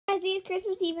is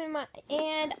Christmas Eve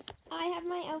and I have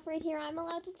my elf right here. I'm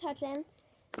allowed to touch him.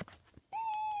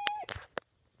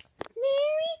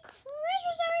 Merry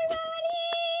Christmas, everybody!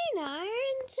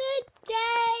 And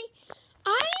today,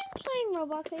 I am playing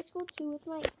Roblox High School 2 with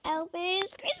my elf. It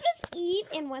is Christmas Eve,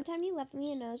 and one time he left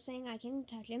me a note saying I can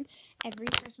touch him every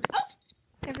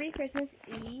Christmas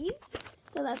Eve.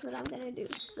 So that's what I'm gonna do.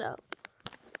 So,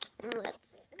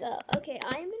 let's go. Okay,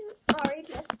 I'm in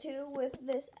RHS 2 with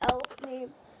this elf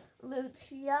named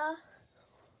Lucia.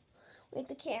 Wait,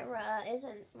 the camera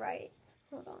isn't right.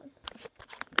 Hold on.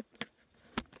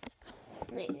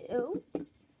 No.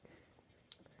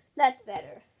 That's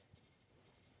better.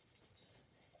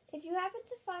 If you happen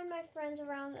to find my friends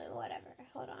around, whatever.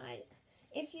 Hold on.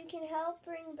 If you can help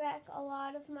bring back a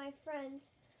lot of my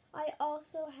friends, I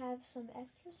also have some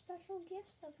extra special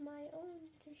gifts of my own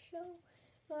to show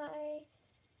my...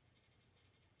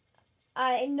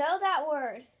 I know that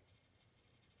word.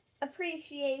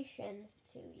 Appreciation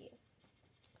to you.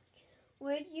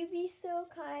 Would you be so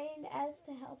kind as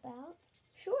to help out?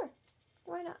 Sure.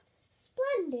 Why not?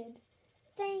 Splendid.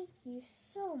 Thank you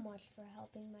so much for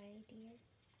helping, my dear.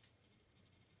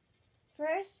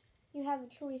 First, you have a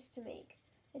choice to make.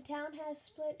 The town has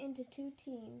split into 2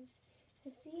 teams. To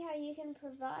see how you can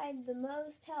provide the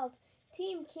most help,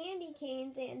 Team Candy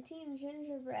Canes and Team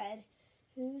Gingerbread.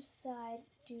 Whose side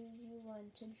do you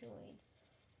want to join?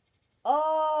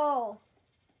 Oh!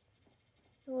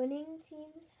 The winning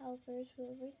team's helpers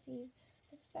will receive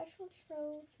a special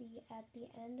trophy at the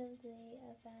end of the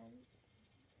event,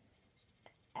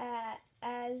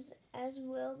 as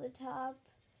will the top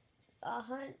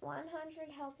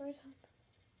 100 helpers.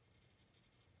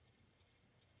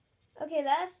 Okay,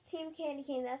 that's Team Candy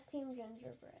Cane, that's Team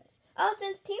Gingerbread. Oh,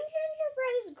 since Team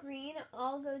Gingerbread is green,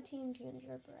 I'll go Team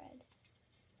Gingerbread.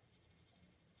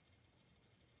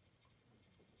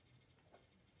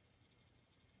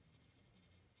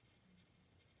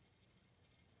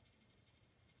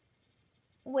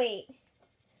 Wait,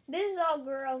 this is all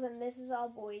girls and this is all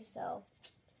boys, so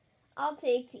I'll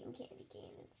take Team Candy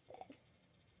Cane instead.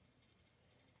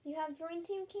 You have joined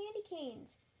Team Candy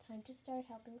Canes. Time to start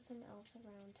helping some elves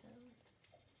around town.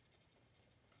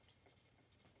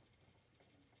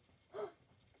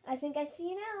 I think I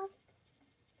see an elf.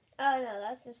 Oh no,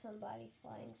 that's just somebody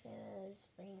flying Santa's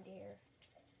reindeer.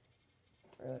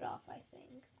 Rudolph, I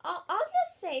think. I'll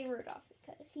just say Rudolph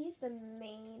because he's the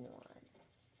main one.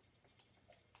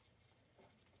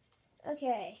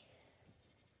 Okay.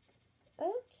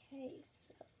 Okay,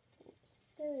 so.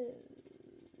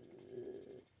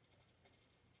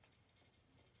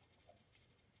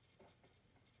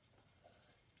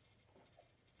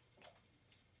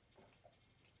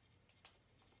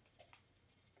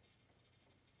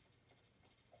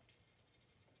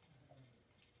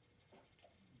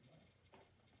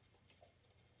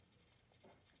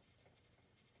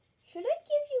 Should I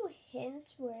give you a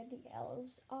hint where the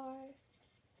elves are?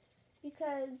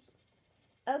 Because,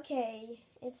 okay,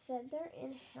 it said they're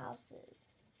in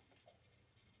houses.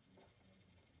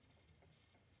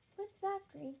 What's that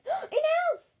green? An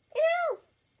elf! An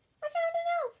elf! I found an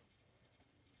elf!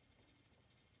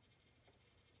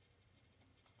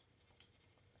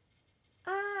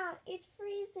 Ah, it's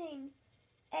freezing.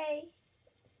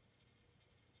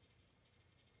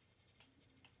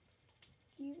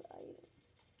 View item.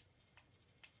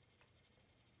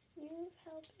 You've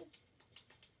helped me.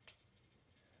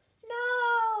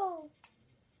 No!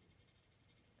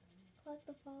 Collect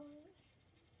the following.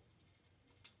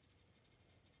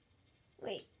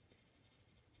 Wait.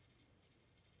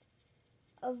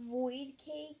 A void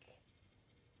cake.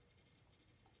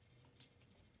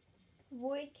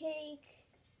 Void cake.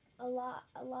 A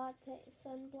latte.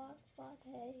 Sunblock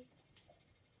latte.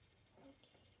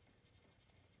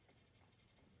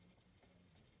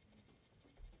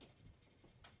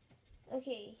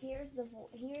 Okay, here's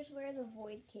where the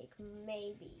void cake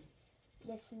may be.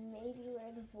 This may be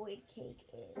where the void cake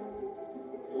is.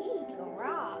 Eek,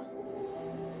 raw.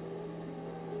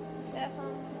 Chef,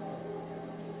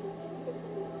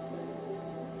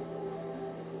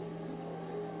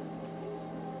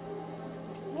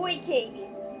 void cake.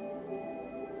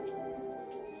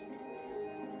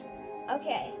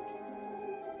 Okay.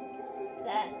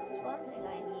 That's one thing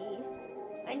I need.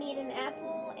 I need an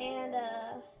apple and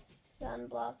a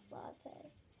Sunblocks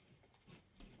latte.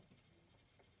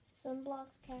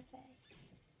 Sunblocks cafe.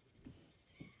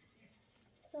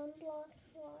 Sunblocks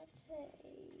latte.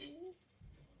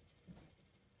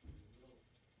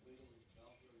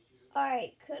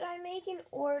 Alright, could I make an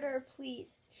order,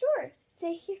 please? Sure.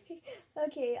 Take your...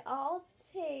 Okay, I'll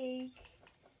take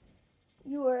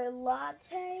your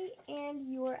latte and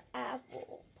your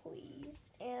apple, please.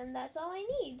 likes, and that's all I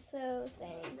need. So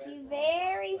thank you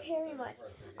very, very much.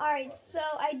 Alright, so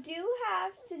I do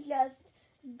have to just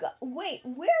go. Wait,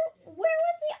 where was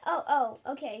the... Oh,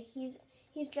 okay, he's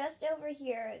just over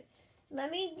here.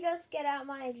 Let me just get out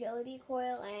my agility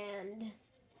coil and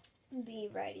be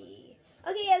ready.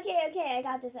 Okay, I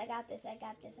got this.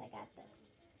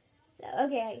 So,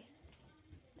 okay.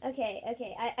 I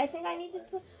think I need to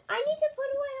put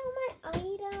away all my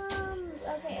items.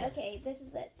 Okay, this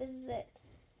is it.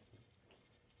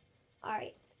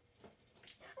 Alright.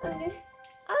 Oh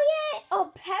yeah!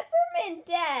 Oh, peppermint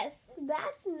desk!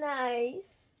 That's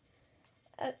nice.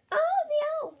 Oh, the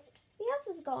elf! The elf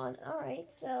is gone.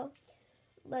 Alright, so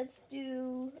let's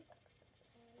do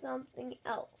something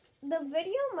else. The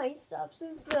video might stop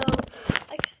soon, so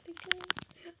I gotta go.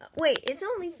 Wait, it's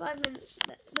only 5 minutes.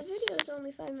 The video is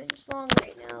only 5 minutes long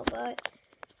right now, but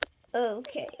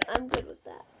okay, I'm good with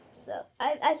that. So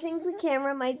I think the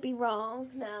camera might be wrong.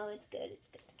 No, it's good.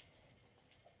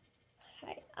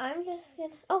 Alright, I'm just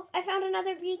gonna... Oh, I found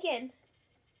another beacon.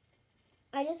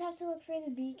 I just have to look for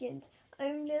the beacons.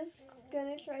 I'm just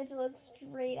gonna try to look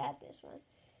straight at this one.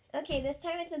 Okay, this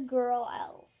time it's a girl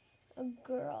elf.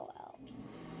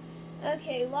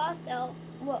 Okay, lost elf.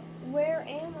 What? Where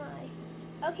am I?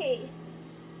 Okay,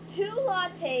 2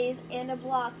 lattes and a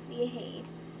bloxiade.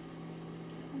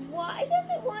 Why does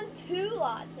it want 2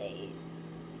 lattes?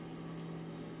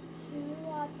 2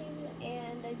 lattes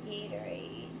and a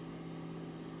Gatorade.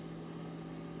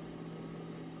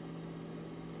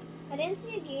 I didn't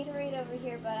see a Gatorade over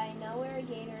here, but I know where a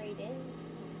Gatorade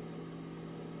is.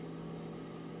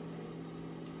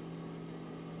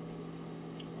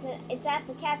 It's at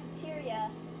the cafeteria.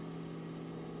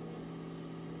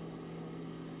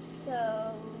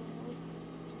 So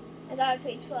I gotta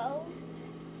pay 12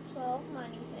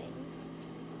 money things.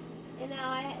 And now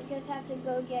I just have to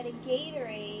go get a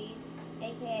Gatorade,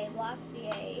 aka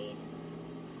bloxiade,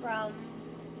 from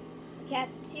the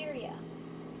cafeteria.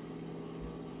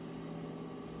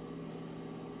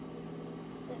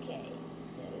 Okay,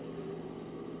 so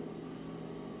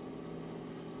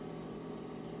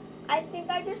I think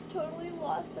I just totally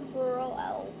lost the girl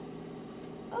elf.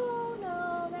 Oh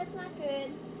no, that's not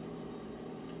good.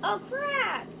 Oh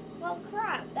crap! Well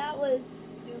crap, that was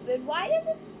stupid. Why does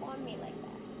it spawn me like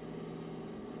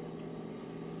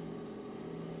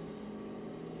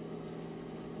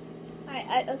that?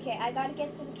 Alright, okay, I gotta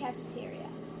get to the cafeteria.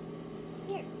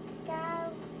 Here,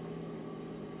 go.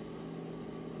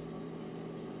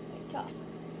 Talk.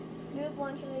 Noob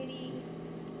lunch lady.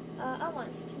 A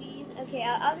lunch, please. Okay,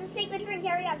 I'll just take the drink.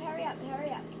 Hurry up.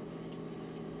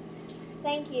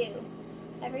 Thank you.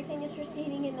 Everything is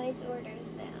proceeding in nice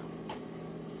orders now.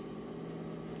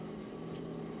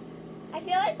 I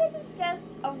feel like this is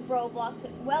just a Roblox.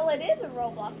 Well, it is a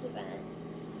Roblox event.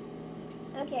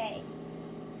 Okay.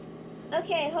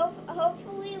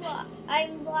 Hopefully,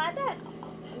 I'm glad that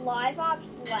Live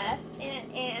Ops left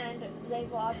and they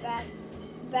brought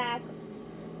back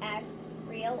at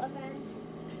real events.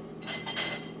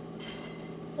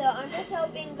 So I'm just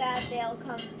hoping that will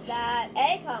come back.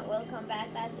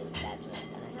 That's what's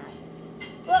gonna happen.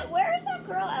 But where is that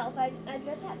girl elf? I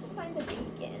just have to find the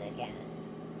beacon again.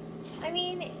 I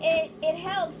mean, it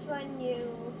helps when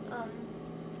you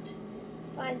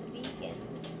find the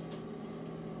beacons.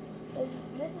 Cause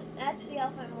that's the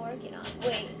elf I'm working on.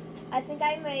 Wait, I think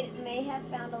I may have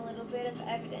found a little bit of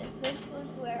evidence. This was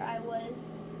where I was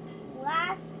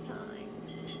last time.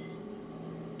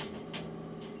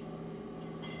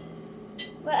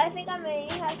 But I think I may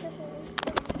have to finish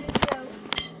the video.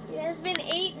 It has been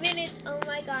 8 minutes. Oh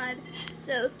my god.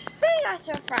 So, thank you guys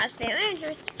for Frost family. And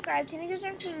you're subscribed to Niggas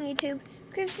Everything YouTube.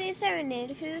 Cripsy 7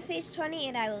 and Face 20,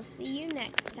 and I will see you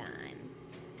next time.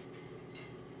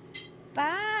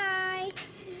 Bye.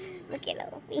 Look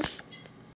at me.